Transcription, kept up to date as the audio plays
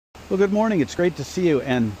Well, good morning. It's great to see you,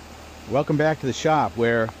 and welcome back to the shop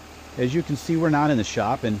where, as you can see, we're not in the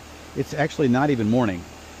shop, and it's actually not even morning.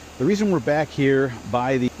 The reason we're back here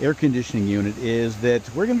by the air conditioning unit is that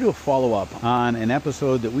we're going to do a follow-up on an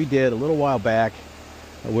episode that we did a little while back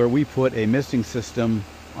where we put a misting system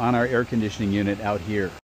on our air conditioning unit out here.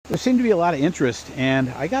 There seemed to be a lot of interest, and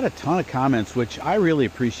I got a ton of comments, which I really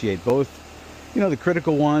appreciate, both, the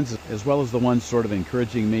critical ones as well as the ones sort of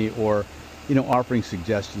encouraging me or offering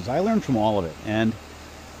suggestions. I learned from all of it. And,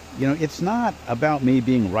 it's not about me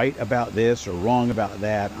being right about this or wrong about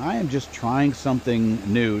that. I am just trying something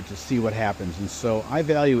new to see what happens. And so I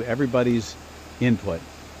value everybody's input.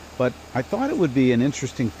 But I thought it would be an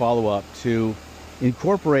interesting follow-up to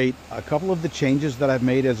incorporate a couple of the changes that I've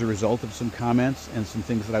made as a result of some comments and some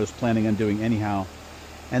things that I was planning on doing anyhow.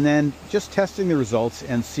 And then just testing the results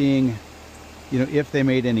and seeing, if they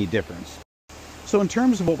made any difference. So in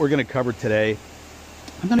terms of what we're going to cover today,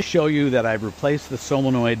 I'm going to show you that I've replaced the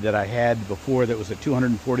solenoid that I had before that was a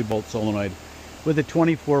 240 volt solenoid with a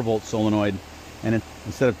 24 volt solenoid. And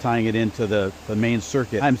instead of tying it into the main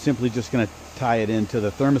circuit, I'm simply just going to tie it into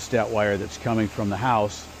the thermostat wire that's coming from the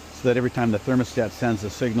house, so that every time the thermostat sends a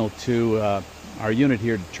signal to our unit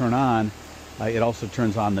here to turn on, it also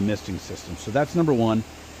turns on the misting system. So that's number one.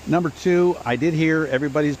 Number two, I did hear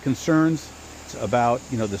everybody's concerns about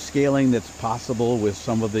the scaling that's possible with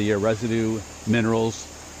some of the residue minerals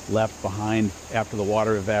left behind after the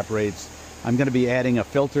water evaporates. I'm going to be adding a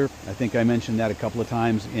filter. I think I mentioned that a couple of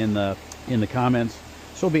times in the comments.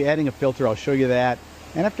 So I'll be adding a filter. I'll show you that.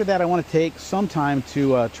 And after that, I want to take some time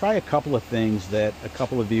to try a couple of things that a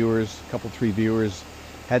couple, three viewers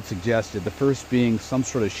had suggested. The first being some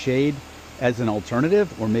sort of shade as an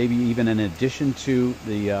alternative, or maybe even in addition to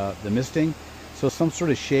the misting. So some sort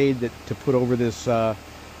of shade to put over this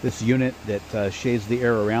unit that shades the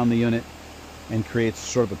air around the unit and creates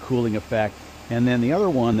sort of a cooling effect. And then the other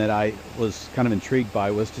one that I was kind of intrigued by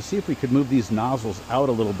was to see if we could move these nozzles out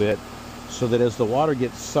a little bit so that as the water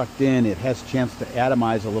gets sucked in, it has a chance to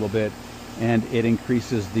atomize a little bit, and it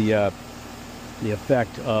increases the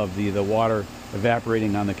effect of the water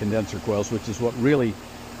evaporating on the condenser coils, which is what really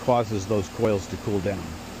causes those coils to cool down.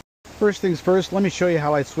 First things first, let me show you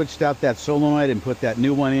how I switched out that solenoid and put that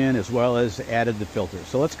new one in, as well as added the filter.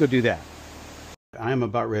 So let's go do that. I'm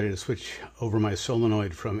about ready to switch over my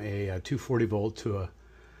solenoid from a 240 volt to a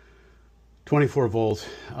 24 volt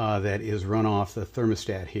that is run off the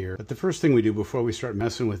thermostat here. But the first thing we do before we start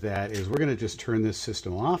messing with that is we're going to just turn this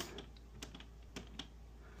system off,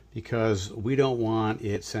 because we don't want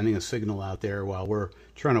it sending a signal out there while we're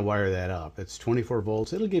trying to wire that up. It's 24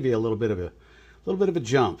 volts. It'll give you a little bit of a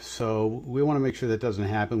jump, so we want to make sure that doesn't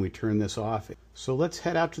happen. We turn this off. So let's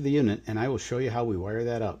head out to the unit and I will show you how we wire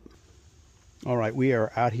that up. All right, we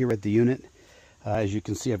are out here at the unit. As you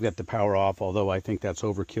can see, I've got the power off, although I think that's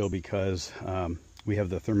overkill because we have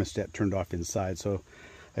the thermostat turned off inside. So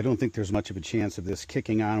I don't think there's much of a chance of this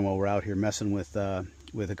kicking on while we're out here messing with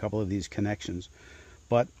a couple of these connections.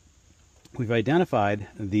 But we've identified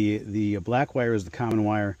the black wire is the common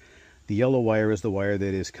wire. The yellow wire is the wire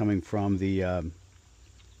that is coming from the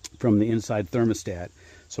inside thermostat.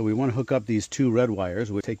 So we want to hook up these two red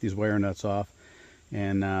wires. We'll take these wire nuts off,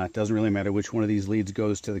 and it doesn't really matter which one of these leads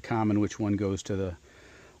goes to the common, which one goes to the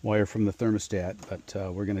wire from the thermostat.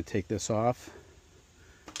 But we're going to take this off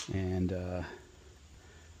and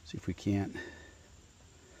see if we can't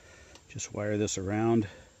just wire this around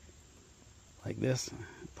like this.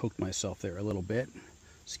 Poked myself there a little bit.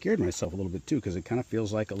 Scared myself a little bit too, because it kind of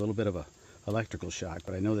feels like a little bit of a electrical shock,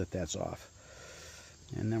 but I know that that's off.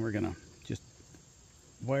 And then we're gonna just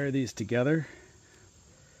wire these together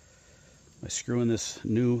by screwing this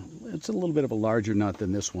new, it's a little bit of a larger nut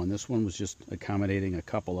than this one. This one was just accommodating a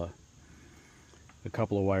couple of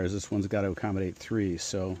wires. This one's got to accommodate three.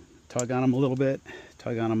 So tug on them a little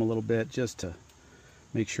bit just to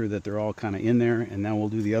make sure that they're all kind of in there, and now we'll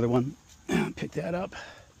do the other one. Pick that up.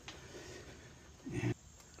 And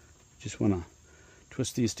just want to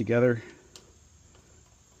twist these together.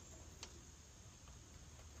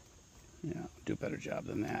 Yeah, do a better job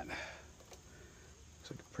than that. Looks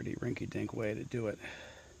like a pretty rinky-dink way to do it.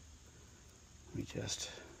 Let me just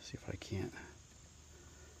see if I can't.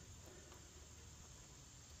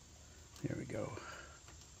 There we go.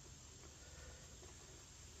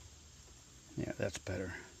 Yeah, that's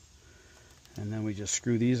better. And then we just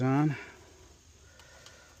screw these on.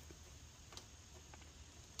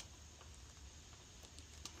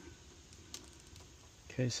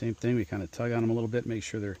 Okay, same thing. We kind of tug on them a little bit, make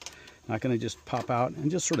sure they're not going to just pop out,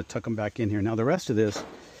 and just sort of tuck them back in here. Now the rest of this,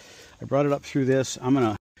 I brought it up through this. I'm going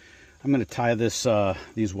to I'm going to tie this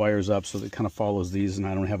these wires up so that it kind of follows these, and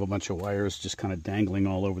I don't have a bunch of wires just kind of dangling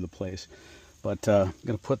all over the place. But I'm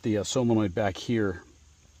going to put the solenoid back here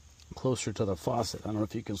closer to the faucet. I don't know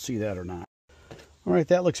if you can see that or not. All right,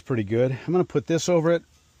 that looks pretty good. I'm going to put this over it.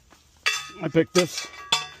 I picked this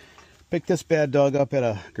bad dog up at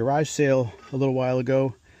a garage sale a little while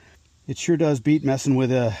ago. It sure does beat messing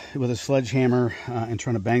with a sledgehammer and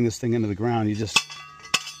trying to bang this thing into the ground. You just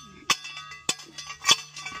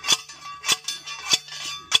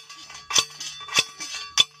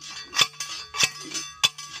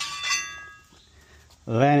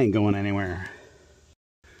that ain't going anywhere.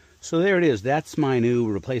 So there it is. That's my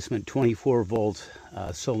new replacement 24-volt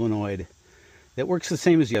solenoid that works the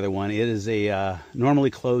same as the other one. It is a normally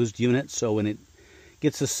closed unit, so when it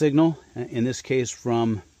gets a signal, in this case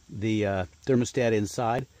from the thermostat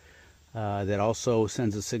inside, that also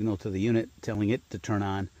sends a signal to the unit telling it to turn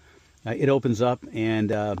on, it opens up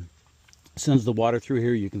and sends the water through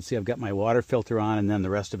here. You can see I've got my water filter on, and then the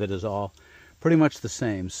rest of it is all pretty much the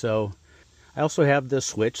same. So I also have the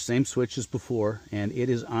switch, same switch as before, and it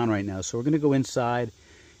is on right now. So we're going to go inside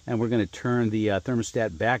and we're going to turn the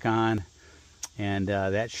thermostat back on, and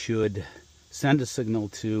that should send a signal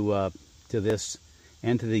to this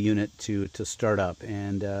and to the unit to start up.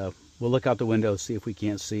 And we'll look out the window, see if we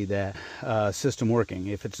can't see that system working.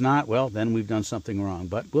 If it's not, well, then we've done something wrong,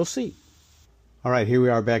 but we'll see. All right, here we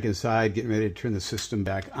are back inside, getting ready to turn the system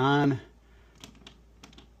back on.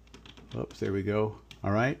 Oops, there we go.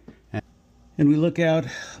 All right. And we look out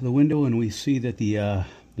the window and we see that the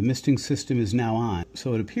misting system is now on.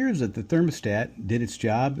 So it appears that the thermostat did its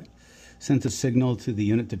job, sent a signal to the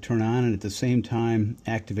unit to turn on, and at the same time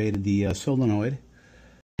activated the solenoid.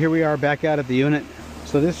 Here we are back out at the unit.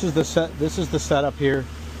 So this is the setup here.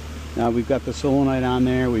 Now we've got the solenoid on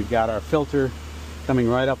there. We've got our filter coming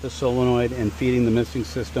right up the solenoid and feeding the misting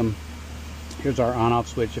system. Here's our on-off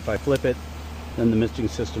switch. If I flip it, then the misting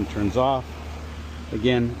system turns off.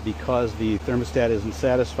 Again, because the thermostat isn't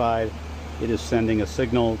satisfied, it is sending a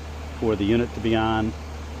signal for the unit to be on,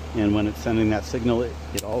 and when it's sending that signal,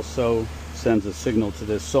 it also sends a signal to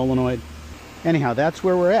this solenoid. Anyhow, that's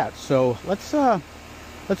where we're at. So let's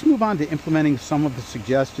move on to implementing some of the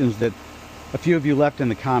suggestions that a few of you left in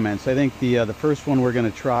the comments. I think the first one we're going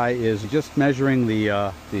to try is just measuring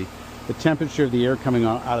the temperature of the air coming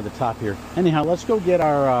out of the top here. Anyhow, let's go get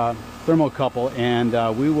our thermocouple, and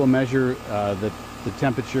we will measure the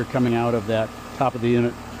temperature coming out of that top of the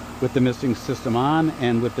unit with the misting system on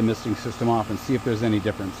and with the misting system off, and see if there's any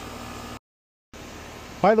difference.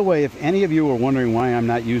 By the way, if any of you are wondering why I'm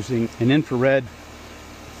not using an infrared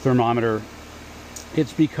thermometer,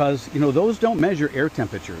 it's because, you know, those don't measure air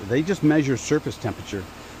temperature. They just measure surface temperature.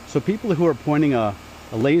 So people who are pointing a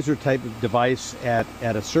laser type of device at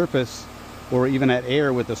a surface, or even at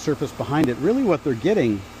air with a surface behind it, really what they're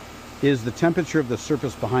getting is the temperature of the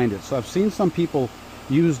surface behind it. So I've seen some people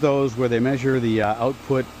use those where they measure the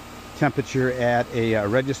output temperature at a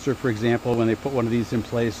register, for example, when they put one of these in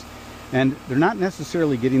place, and they're not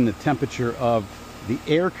necessarily getting the temperature of the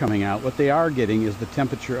air coming out. What they are getting is the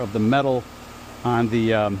temperature of the metal on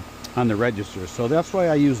the register. So that's why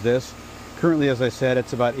I use this. Currently, as I said,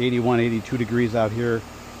 it's about 81, 82 degrees out here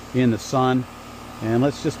in the sun. And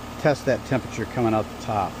let's just test that temperature coming out the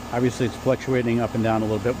top. Obviously, it's fluctuating up and down a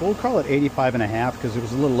little bit, but we'll call it 85.5 because it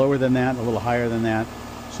was a little lower than that, a little higher than that.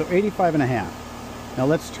 So 85.5. Now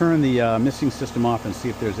let's turn the misting system off and see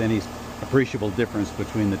if there's any appreciable difference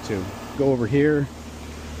between the two. Go over here.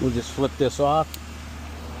 We'll just flip this off,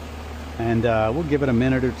 and we'll give it a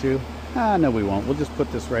minute or two. No, we won't. We'll just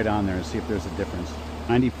put this right on there and see if there's a difference.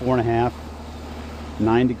 94.5,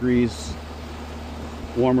 9 degrees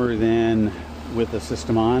warmer than with the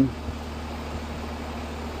system on.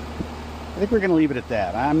 I think we're going to leave it at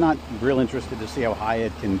that. I'm not real interested to see how high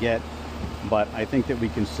it can get, but I think that we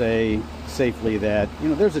can say safely that, you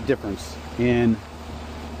know, there's a difference in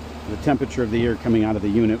the temperature of the air coming out of the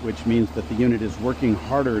unit, which means that the unit is working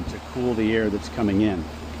harder to cool the air that's coming in,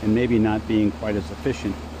 and maybe not being quite as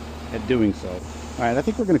efficient at doing so. All right, I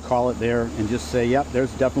think we're going to call it there and just say, yep,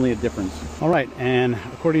 there's definitely a difference. All right, and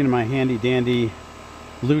according to my handy dandy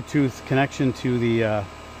Bluetooth connection to the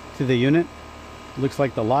unit, it looks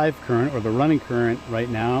like the live current, or the running current right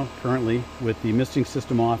now, currently with the misting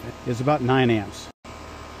system off, is about 9 amps.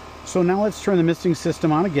 So now let's turn the misting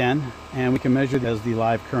system on again, and we can measure it as the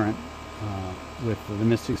live current with the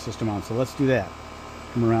misting system on. So let's do that.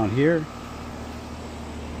 Come around here.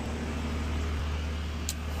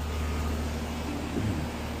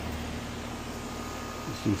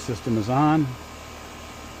 Misting system is on.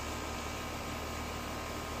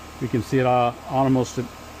 We can see it almost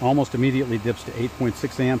almost immediately dips to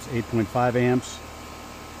 8.6 amps, 8.5 amps,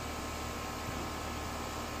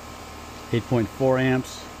 8.4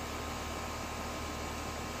 amps,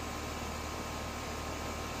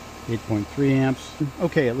 8.3 amps.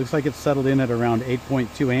 Okay, it looks like it's settled in at around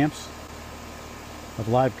 8.2 amps of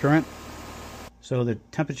live current. So the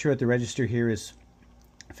temperature at the register here is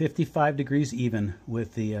 55 degrees even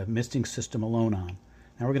with the misting system alone on.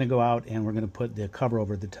 Now we're going to go out and we're going to put the cover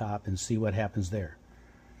over the top and see what happens there.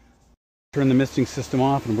 Turn the misting system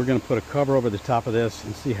off, and we're going to put a cover over the top of this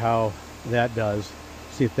and see how that does.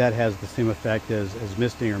 See if that has the same effect as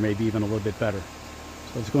misting, or maybe even a little bit better.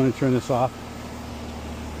 So let's go ahead and turn this off.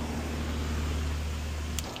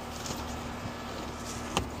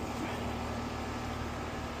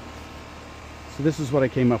 So this is what I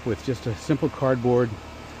came up with, just a simple cardboard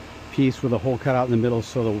piece with a hole cut out in the middle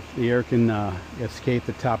so the air can escape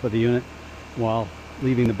the top of the unit while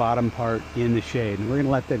leaving the bottom part in the shade. And we're going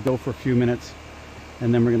to let that go for a few minutes,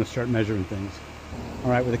 and then we're going to start measuring things. All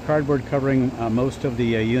right, with the cardboard covering most of the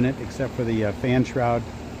unit except for the fan shroud,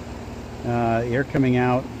 the air coming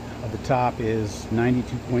out of the top is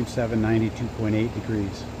 92.7, 92.8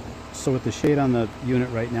 degrees. So with the shade on the unit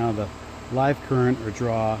right now, the live current or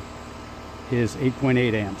draw is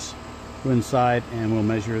 8.8 amps. Go inside and we'll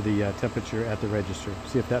measure the temperature at the register,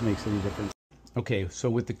 see if that makes any difference. Okay, so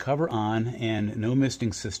with the cover on and no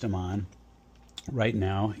misting system on right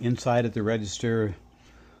now, inside at the register,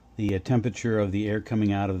 the temperature of the air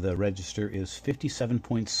coming out of the register is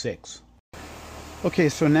 57.6. Okay,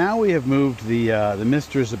 so now we have moved the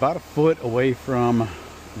misters about a foot away from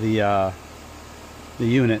the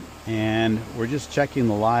unit, and we're just checking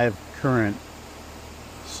the live current.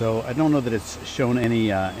 So I don't know that it's shown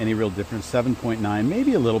any real difference. 7.9,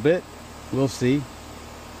 maybe a little bit. We'll see.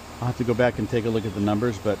 I'll have to go back and take a look at the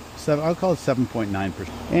numbers, but I'll call it 7.9%.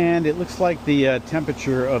 And it looks like the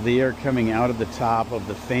temperature of the air coming out of the top of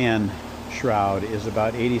the fan shroud is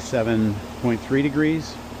about 87.3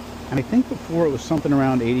 degrees. And I think before it was something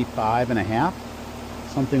around 85.5,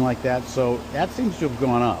 something like that. So that seems to have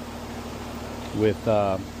gone up with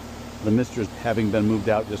the misters having been moved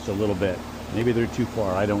out just a little bit. Maybe they're too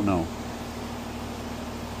far, I don't know.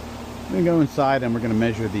 I'm going to go inside and we're going to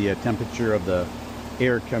measure the temperature of the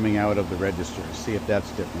air coming out of the register, see if that's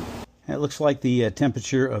different. And it looks like the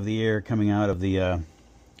temperature of the air coming out of the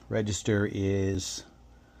register is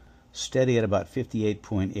steady at about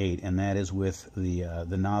 58.8, and that is with the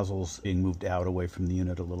nozzles being moved out away from the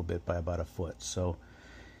unit a little bit by about a foot. So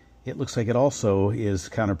it looks like it also is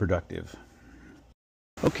counterproductive.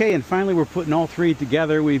 Okay, and finally we're putting all three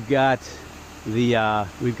together. We've got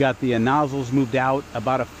the nozzles moved out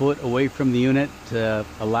about a foot away from the unit to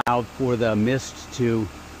allow for the mist to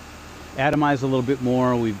atomize a little bit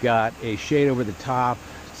more. We've got a shade over the top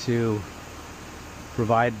to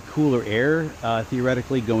provide cooler air,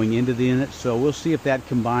 theoretically, going into the unit. So we'll see if that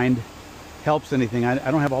combined helps anything.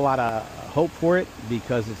 I don't have a lot of hope for it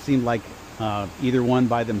because it seemed like either one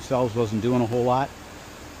by themselves wasn't doing a whole lot.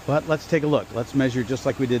 But let's take a look. Let's measure just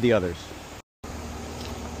like we did the others.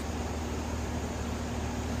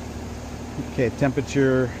 Okay,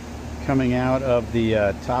 temperature coming out of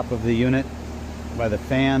the top of the unit by the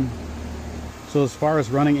fan. So as far as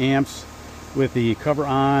running amps, with the cover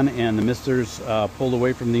on and the misters pulled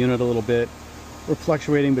away from the unit a little bit, we're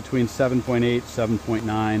fluctuating between 7.8,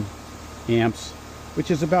 7.9 amps, which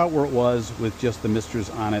is about where it was with just the misters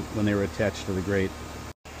on it when they were attached to the grate.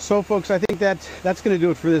 So folks, I think that's going to do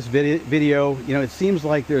it for this video. You know, it seems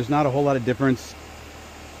like there's not a whole lot of difference.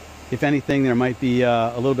 If anything, there might be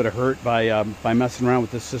a little bit of hurt by messing around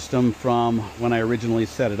with the system from when I originally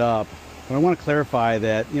set it up. But I want to clarify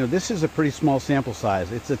that, you know, this is a pretty small sample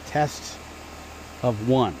size. It's a test of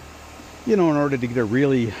one. You know, in order to get a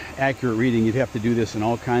really accurate reading, you'd have to do this in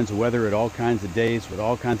all kinds of weather, at all kinds of days, with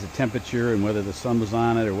all kinds of temperature, and whether the sun was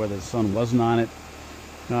on it or whether the sun wasn't on it.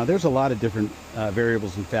 There's a lot of different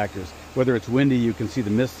variables and factors. Whether it's windy, you can see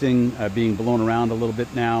the misting being blown around a little bit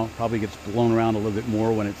now. Probably gets blown around a little bit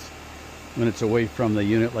more when it's away from the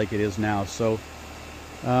unit like it is now. So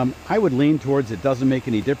I would lean towards it doesn't make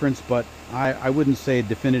any difference, but I wouldn't say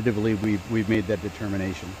definitively we've made that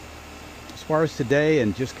determination. As far as today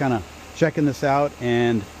and just kind of checking this out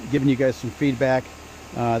and giving you guys some feedback,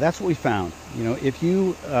 that's what we found. You know, if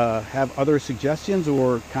you have other suggestions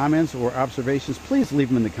or comments or observations, please leave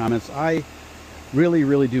them in the comments. I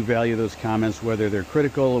really do value those comments, whether they're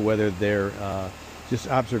critical or whether they're just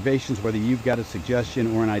observations, whether you've got a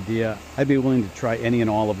suggestion or an idea. I'd be willing to try any and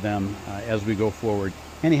all of them as we go forward.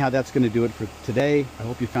 Anyhow, that's going to do it for today. I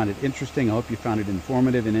hope you found it interesting. I hope you found it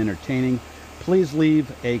informative and entertaining. Please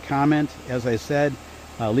leave a comment. As I said,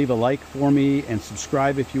 Leave a like for me and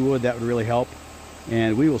subscribe if you would. That would really help.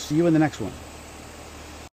 And we will see you in the next one.